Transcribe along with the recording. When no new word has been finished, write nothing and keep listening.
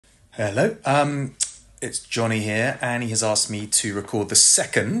Hello, it's Johnny here, and he has asked me to record the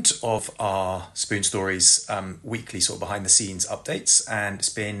second of our Spoon Stories weekly sort of behind the scenes updates, and it's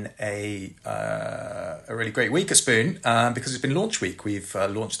been a really great week at Spoon because it's been launch week. We've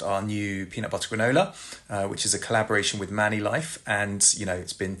launched our new peanut butter granola, which is a collaboration with Manny Life, and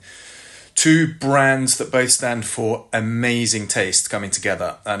it's been two brands that both stand for amazing taste coming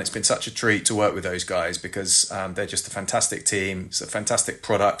together, and it's been such a treat to work with those guys because they're just a fantastic team. It's a fantastic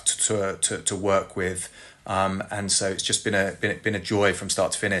product to work with, and so it's just been a joy from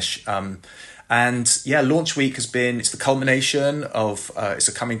start to finish. And yeah, launch week it's the culmination of it's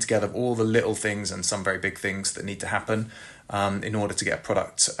a coming together of all the little things and some very big things that need to happen in order to get a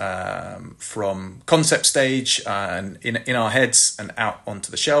product from concept stage and in our heads and out onto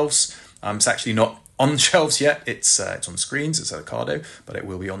the shelves. It's actually not on shelves yet. It's on screens. It's at Ocado, but it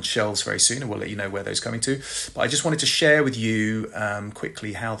will be on shelves very soon, and we'll let you know where those are coming to. But I just wanted to share with you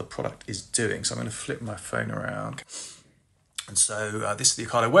quickly how the product is doing. So I'm going to flip my phone around. And so this is the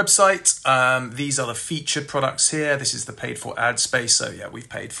Ocado website. These are the featured products here. This is the paid for ad space. So yeah, we've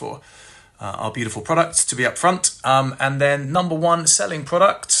paid for our beautiful products to be up front. And then number one selling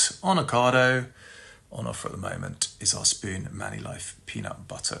product on Ocado, on offer at the moment, is our Spoon Manny Life peanut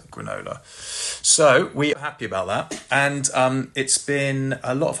butter granola. So we are happy about that, and it's been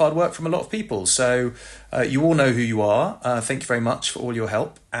a lot of hard work from a lot of people. So you all know who you are. Thank you very much for all your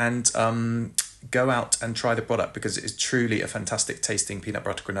help, and go out and try the product because it is truly a fantastic tasting peanut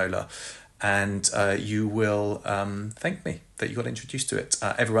butter granola, and you will thank me that you got introduced to it.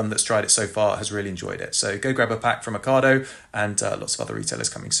 Everyone that's tried it so far has really enjoyed it. So go grab a pack from Ocado, and lots of other retailers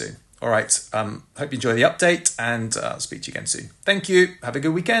coming soon. All right, hope you enjoy the update, and I'll speak to you again soon. Thank you. Have a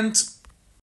good weekend.